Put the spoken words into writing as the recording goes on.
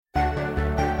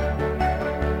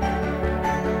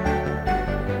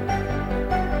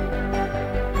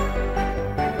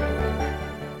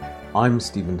I'm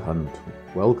Stephen Hunt.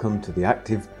 Welcome to the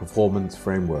Active Performance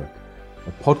Framework,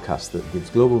 a podcast that gives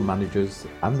global managers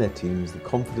and their teams the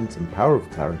confidence and power of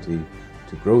clarity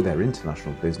to grow their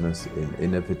international business in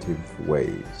innovative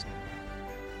ways.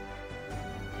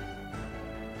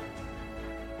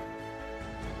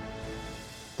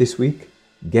 This week,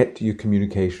 get your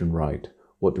communication right.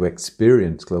 What do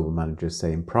experienced global managers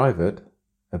say in private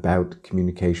about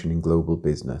communication in global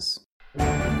business?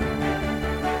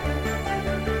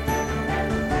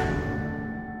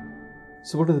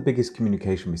 So what are the biggest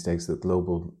communication mistakes that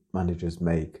global managers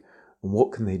make, and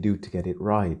what can they do to get it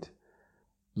right?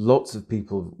 Lots of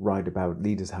people write about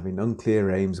leaders having unclear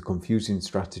aims, a confusing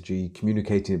strategy,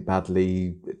 communicating it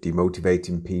badly,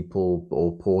 demotivating people,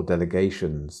 or poor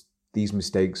delegations. These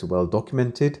mistakes are well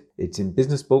documented. It's in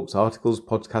business books, articles,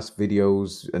 podcasts,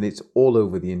 videos, and it's all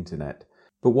over the internet.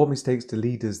 But what mistakes do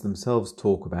leaders themselves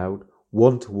talk about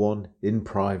one-to-one in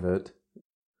private?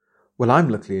 Well, I'm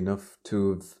lucky enough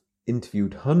to have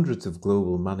interviewed hundreds of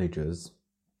global managers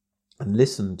and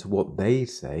listened to what they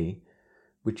say,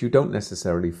 which you don't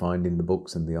necessarily find in the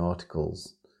books and the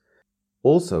articles.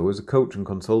 Also, as a coach and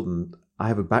consultant, I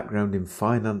have a background in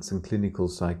finance and clinical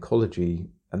psychology,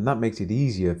 and that makes it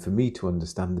easier for me to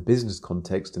understand the business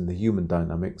context and the human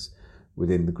dynamics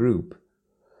within the group.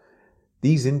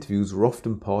 These interviews are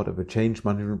often part of a change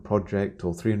management project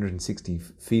or 360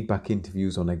 feedback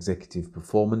interviews on executive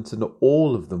performance, and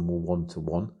all of them were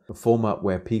one-to-one, a format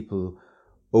where people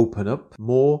open up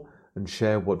more and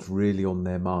share what's really on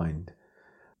their mind.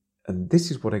 And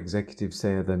this is what executives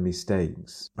say are their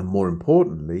mistakes, and more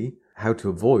importantly, how to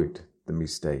avoid the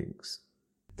mistakes.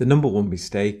 The number one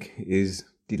mistake is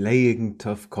delaying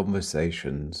tough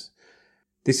conversations.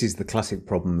 This is the classic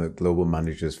problem that global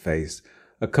managers face.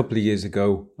 A couple of years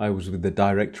ago, I was with the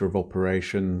director of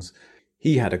operations.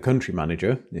 He had a country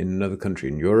manager in another country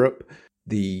in Europe.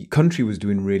 The country was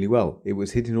doing really well. It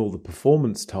was hitting all the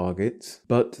performance targets,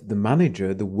 but the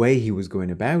manager, the way he was going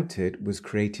about it, was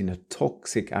creating a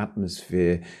toxic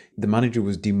atmosphere. The manager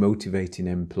was demotivating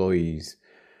employees.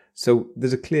 So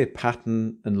there's a clear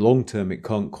pattern, and long-term it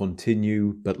can't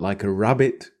continue, but like a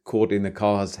rabbit caught in a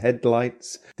car's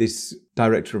headlights, this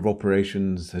director of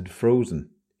operations had frozen.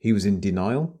 He was in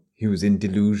denial, he was in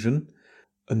delusion,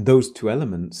 and those two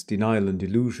elements, denial and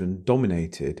delusion,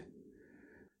 dominated.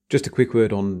 Just a quick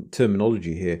word on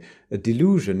terminology here. A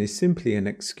delusion is simply an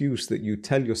excuse that you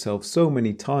tell yourself so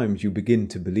many times you begin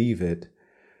to believe it.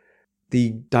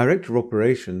 The director of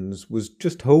operations was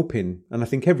just hoping, and I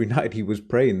think every night he was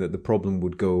praying that the problem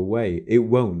would go away. It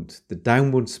won't. The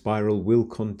downward spiral will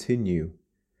continue.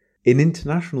 In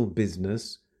international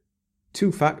business, two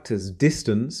factors,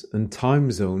 distance and time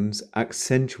zones,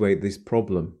 accentuate this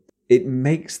problem. It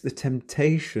makes the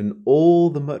temptation all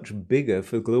the much bigger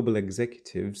for global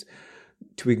executives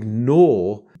to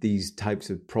ignore these types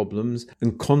of problems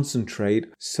and concentrate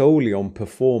solely on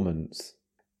performance.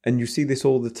 And you see this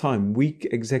all the time. Weak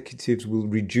executives will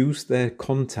reduce their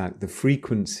contact, the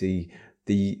frequency,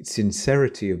 the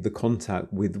sincerity of the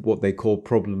contact with what they call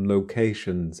problem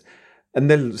locations. And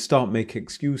they'll start making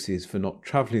excuses for not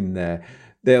traveling there.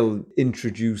 They'll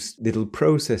introduce little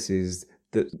processes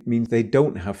that means they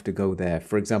don't have to go there.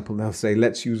 For example, they'll say,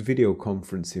 let's use video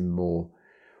conferencing more.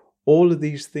 All of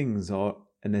these things are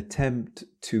an attempt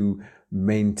to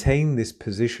maintain this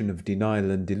position of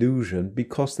denial and delusion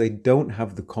because they don't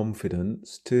have the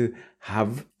confidence to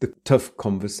have the tough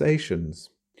conversations.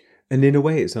 And in a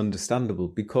way, it's understandable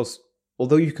because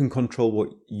although you can control what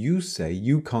you say,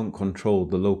 you can't control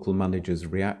the local manager's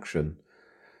reaction.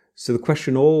 So the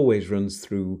question always runs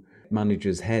through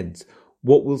managers' heads.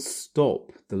 What will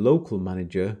stop the local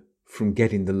manager from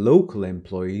getting the local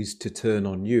employees to turn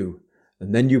on you?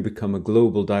 And then you become a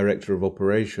global director of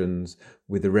operations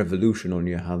with a revolution on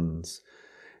your hands.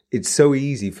 It's so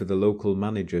easy for the local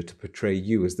manager to portray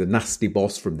you as the nasty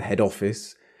boss from the head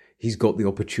office. He's got the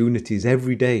opportunities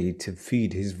every day to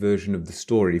feed his version of the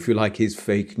story, if you like, his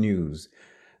fake news.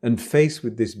 And faced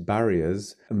with these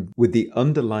barriers and with the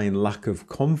underlying lack of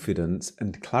confidence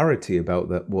and clarity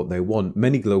about what they want,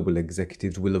 many global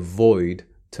executives will avoid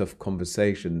tough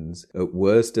conversations. At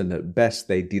worst and at best,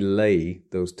 they delay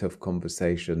those tough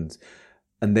conversations,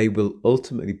 and they will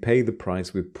ultimately pay the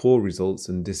price with poor results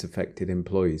and disaffected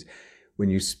employees. When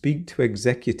you speak to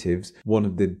executives, one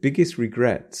of the biggest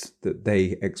regrets that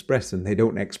they express, and they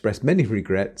don't express many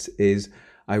regrets, is,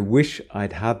 I wish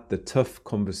I'd had the tough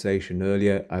conversation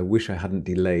earlier. I wish I hadn't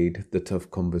delayed the tough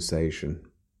conversation.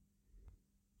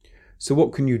 So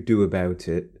what can you do about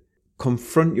it?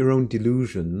 Confront your own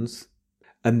delusions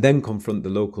and then confront the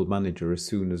local manager as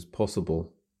soon as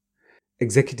possible.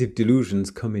 Executive delusions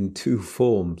come in two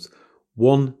forms.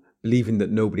 One, believing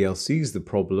that nobody else sees the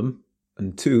problem,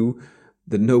 and 2,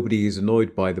 that nobody is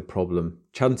annoyed by the problem.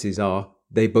 Chances are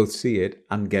they both see it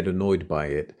and get annoyed by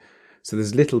it. So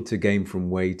there's little to gain from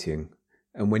waiting.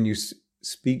 And when you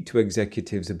speak to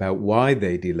executives about why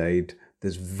they delayed,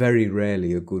 there's very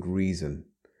rarely a good reason.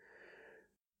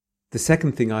 The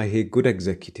second thing I hear good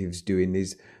executives doing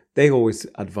is they always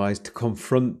advise to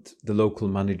confront the local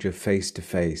manager face to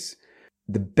face.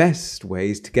 The best way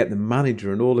is to get the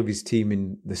manager and all of his team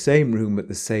in the same room at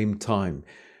the same time,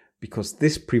 because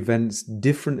this prevents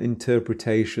different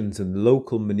interpretations and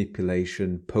local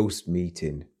manipulation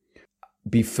post-meeting.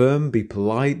 Be firm, be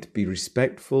polite, be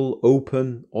respectful,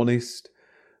 open, honest,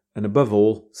 and above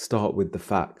all, start with the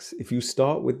facts. If you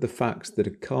start with the facts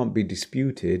that can't be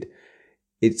disputed,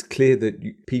 it's clear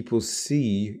that people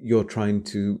see you're trying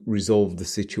to resolve the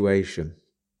situation.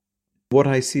 What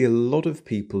I see a lot of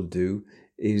people do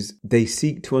is they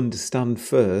seek to understand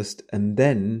first and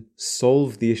then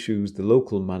solve the issues the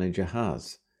local manager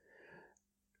has.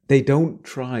 They don't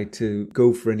try to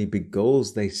go for any big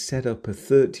goals. They set up a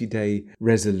 30-day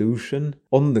resolution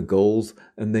on the goals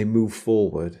and they move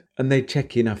forward. And they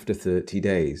check in after 30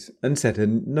 days and set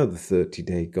another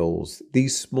 30-day goals.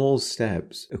 These small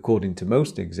steps, according to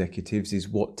most executives, is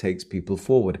what takes people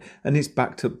forward. And it's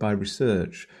backed up by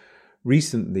research.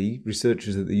 Recently,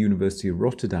 researchers at the University of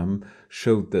Rotterdam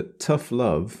showed that tough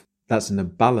love, that's in a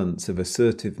balance of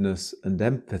assertiveness and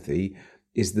empathy,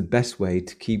 is the best way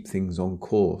to keep things on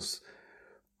course.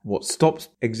 What stops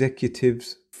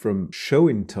executives from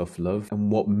showing tough love and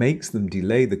what makes them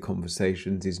delay the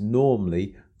conversations is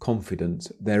normally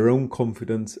confidence, their own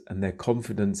confidence and their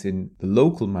confidence in the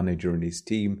local manager and his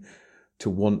team to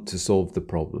want to solve the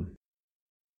problem.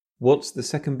 What's the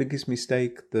second biggest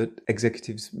mistake that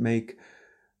executives make?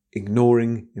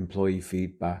 Ignoring employee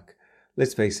feedback.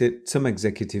 Let's face it, some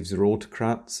executives are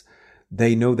autocrats.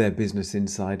 They know their business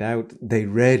inside out. They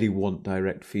rarely want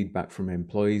direct feedback from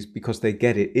employees because they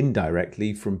get it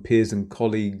indirectly from peers and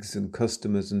colleagues and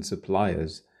customers and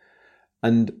suppliers.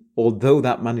 And although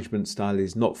that management style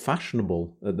is not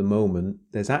fashionable at the moment,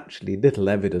 there's actually little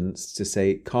evidence to say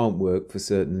it can't work for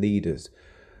certain leaders.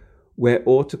 Where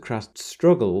autocrats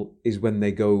struggle is when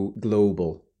they go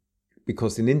global.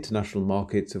 Because in international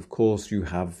markets, of course, you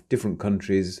have different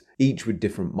countries, each with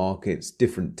different markets,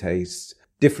 different tastes,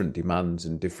 different demands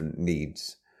and different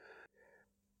needs.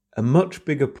 A much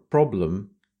bigger problem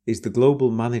is the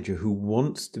global manager who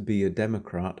wants to be a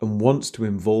democrat and wants to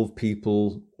involve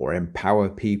people or empower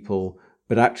people,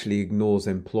 but actually ignores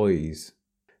employees.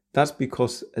 That's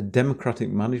because a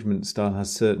democratic management style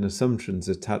has certain assumptions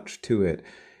attached to it.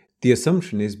 The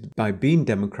assumption is by being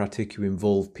democratic, you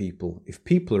involve people. If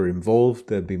people are involved,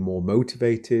 they'll be more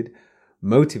motivated.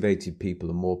 Motivated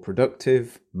people are more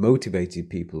productive, motivated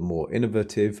people are more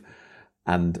innovative,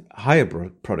 and higher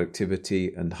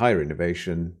productivity and higher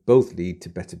innovation both lead to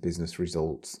better business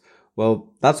results.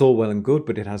 Well, that's all well and good,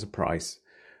 but it has a price.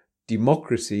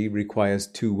 Democracy requires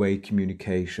two-way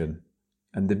communication,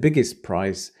 and the biggest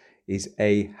price is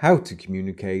A, how to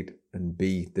communicate, and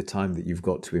B, the time that you've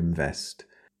got to invest.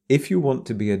 If you want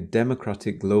to be a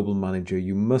democratic global manager,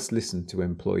 you must listen to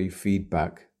employee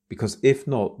feedback. Because if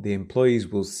not, the employees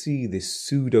will see this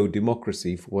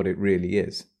pseudo-democracy for what it really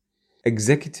is.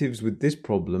 Executives with this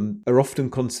problem are often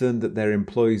concerned that their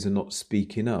employees are not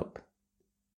speaking up.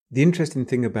 The interesting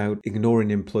thing about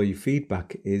ignoring employee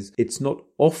feedback is it's not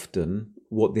often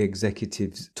what the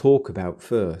executives talk about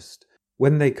first.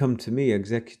 When they come to me,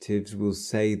 executives will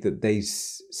say that they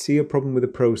see a problem with a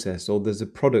process, or there's a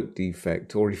product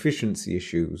defect, or efficiency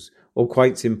issues, or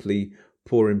quite simply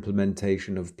poor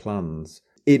implementation of plans.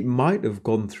 It might have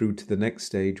gone through to the next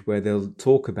stage where they'll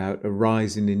talk about a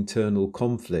rise in internal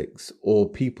conflicts or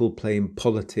people playing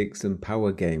politics and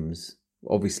power games,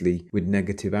 obviously with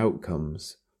negative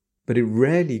outcomes. But it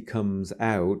rarely comes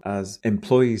out as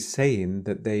employees saying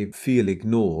that they feel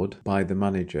ignored by the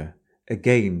manager.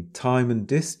 Again, time and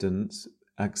distance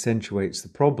accentuates the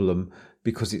problem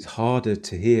because it's harder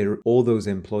to hear all those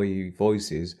employee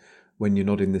voices when you're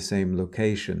not in the same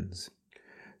locations.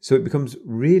 So it becomes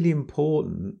really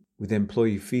important with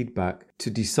employee feedback to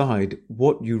decide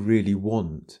what you really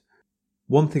want.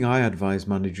 One thing I advise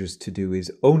managers to do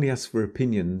is only ask for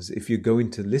opinions if you're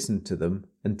going to listen to them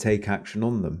and take action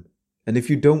on them. And if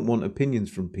you don't want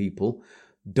opinions from people,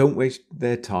 don't waste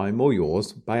their time or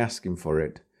yours by asking for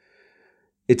it.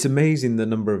 It's amazing the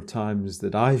number of times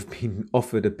that I've been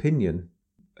offered opinion,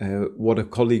 what a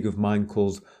colleague of mine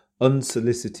calls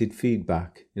unsolicited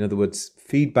feedback. In other words,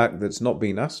 feedback that's not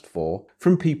been asked for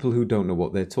from people who don't know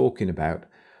what they're talking about.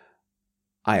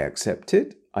 I accept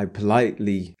it. I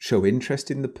politely show interest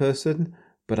in the person,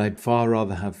 but I'd far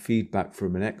rather have feedback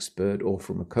from an expert or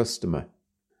from a customer.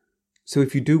 So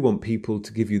if you do want people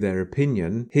to give you their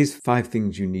opinion, here's 5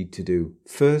 things you need to do.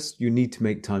 First, you need to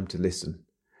make time to listen.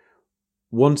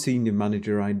 One senior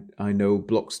manager I know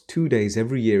blocks 2 days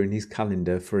every year in his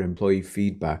calendar for employee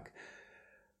feedback.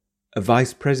 A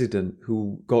vice president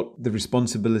who got the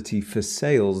responsibility for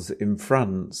sales in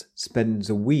France spends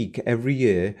a week every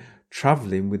year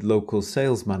traveling with local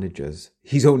sales managers.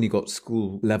 He's only got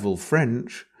school level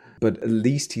French, but at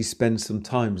least he spends some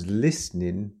time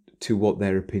listening to what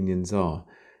their opinions are.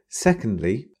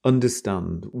 Secondly,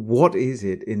 understand what is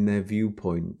it in their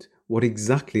viewpoint? What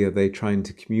exactly are they trying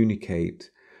to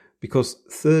communicate? Because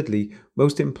thirdly,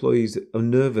 most employees are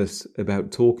nervous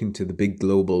about talking to the big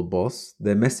global boss.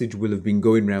 Their message will have been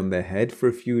going round their head for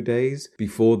a few days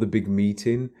before the big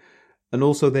meeting. And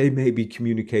also they may be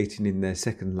communicating in their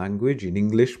second language, in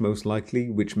English most likely,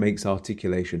 which makes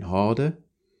articulation harder.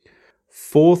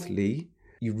 Fourthly,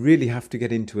 you really have to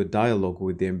get into a dialogue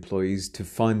with the employees to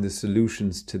find the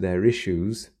solutions to their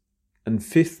issues. And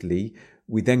fifthly,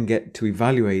 we then get to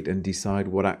evaluate and decide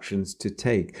what actions to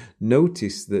take.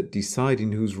 Notice that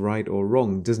deciding who's right or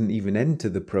wrong doesn't even enter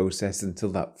the process until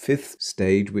that 5th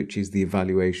stage, which is the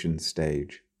evaluation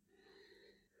stage.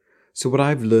 So what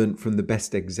I've learned from the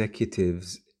best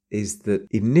executives is that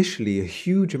initially a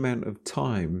huge amount of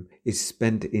time is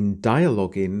spent in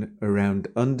dialoguing around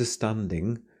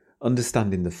understanding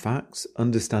the facts,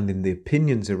 understanding the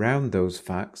opinions around those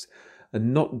facts,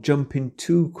 and not jumping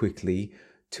too quickly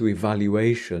to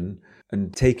evaluation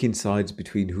and taking sides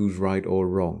between who's right or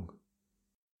wrong.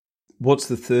 What's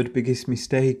the third biggest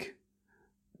mistake?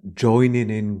 Joining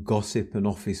in gossip and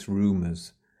office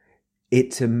rumours.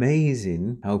 It's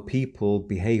amazing how people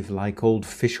behave like old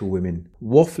fisherwomen,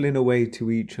 waffling away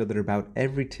to each other about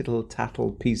every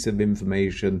tittle-tattle piece of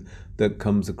information that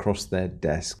comes across their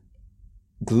desk.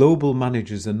 Global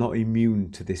managers are not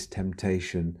immune to this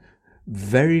temptation.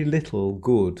 Very little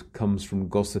good comes from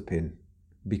gossiping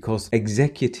because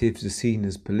executives are seen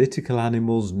as political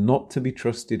animals not to be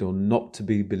trusted or not to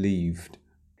be believed.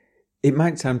 It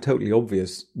might sound totally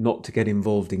obvious not to get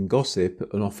involved in gossip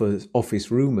and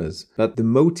office rumours, but the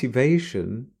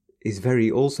motivation is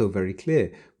also very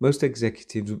clear. Most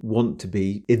executives want to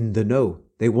be in the know.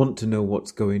 They want to know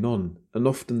what's going on. And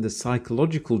often the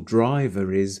psychological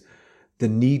driver is the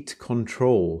need to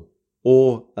control,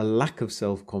 or a lack of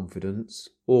self-confidence,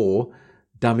 or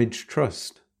damaged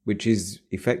trust, which is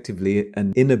effectively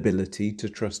an inability to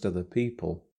trust other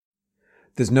people.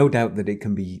 There's no doubt that it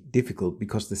can be difficult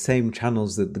because the same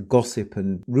channels that the gossip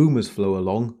and rumours flow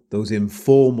along, those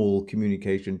informal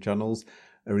communication channels,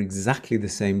 are exactly the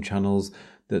same channels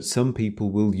that some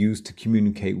people will use to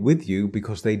communicate with you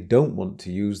because they don't want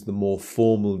to use the more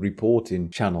formal reporting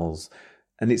channels.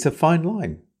 And it's a fine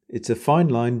line. It's a fine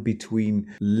line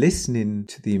between listening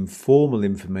to the informal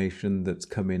information that's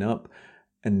coming up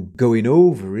and going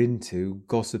over into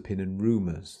gossiping and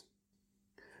rumours.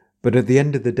 But at the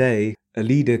end of the day, a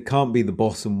leader can't be the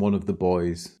boss and one of the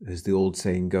boys, as the old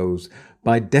saying goes.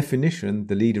 By definition,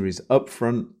 the leader is up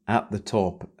front at the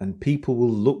top and people will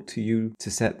look to you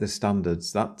to set the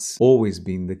standards. That's always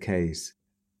been the case.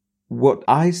 What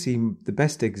I see the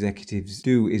best executives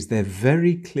do is they're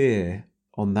very clear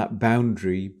on that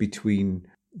boundary between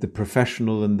the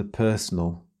professional and the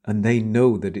personal, and they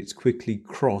know that it's quickly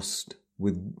crossed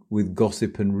with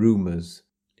gossip and rumours.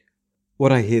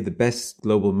 What I hear the best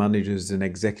global managers and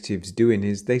executives doing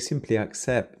is they simply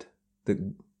accept that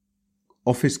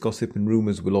office gossip and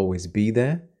rumours will always be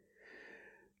there.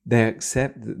 They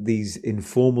accept that these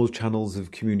informal channels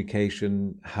of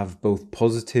communication have both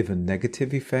positive and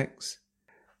negative effects.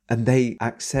 And they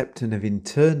accept and have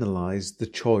internalised the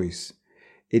choice.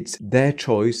 It's their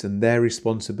choice and their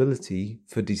responsibility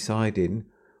for deciding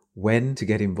when to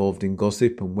get involved in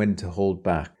gossip and when to hold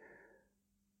back.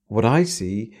 What I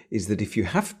see is that if you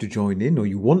have to join in or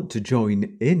you want to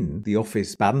join in the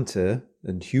office banter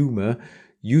and humour,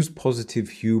 use positive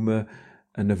humour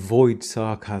and avoid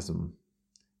sarcasm.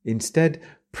 Instead,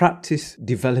 practice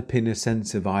developing a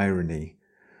sense of irony.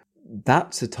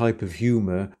 That's a type of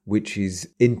humour which is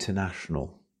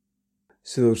international.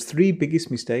 So those 3 biggest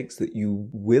mistakes that you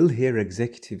will hear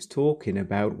executives talking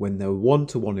about when they're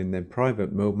one-to-one in their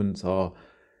private moments are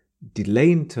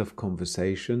delaying tough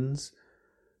conversations,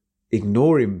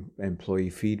 ignoring employee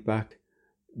feedback,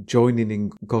 joining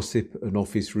in gossip and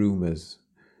office rumours.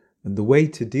 And the way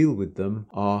to deal with them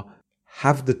are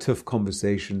have the tough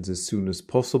conversations as soon as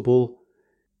possible,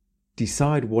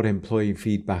 decide what employee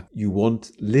feedback you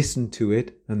want, listen to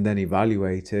it and then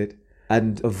evaluate it,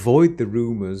 and avoid the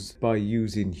rumours by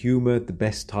using humour. The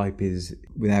best type is,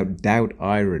 without doubt,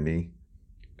 irony.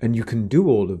 And you can do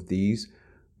all of these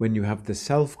when you have the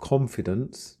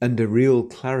self-confidence and a real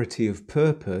clarity of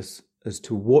purpose as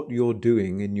to what you're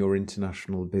doing in your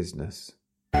international business.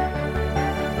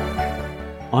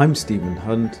 I'm Stephen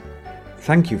Hunt.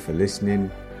 Thank you for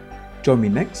listening. Join me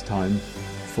next time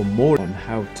for more on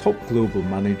how top global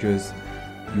managers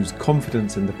use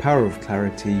confidence and the power of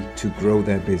clarity to grow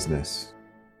their business.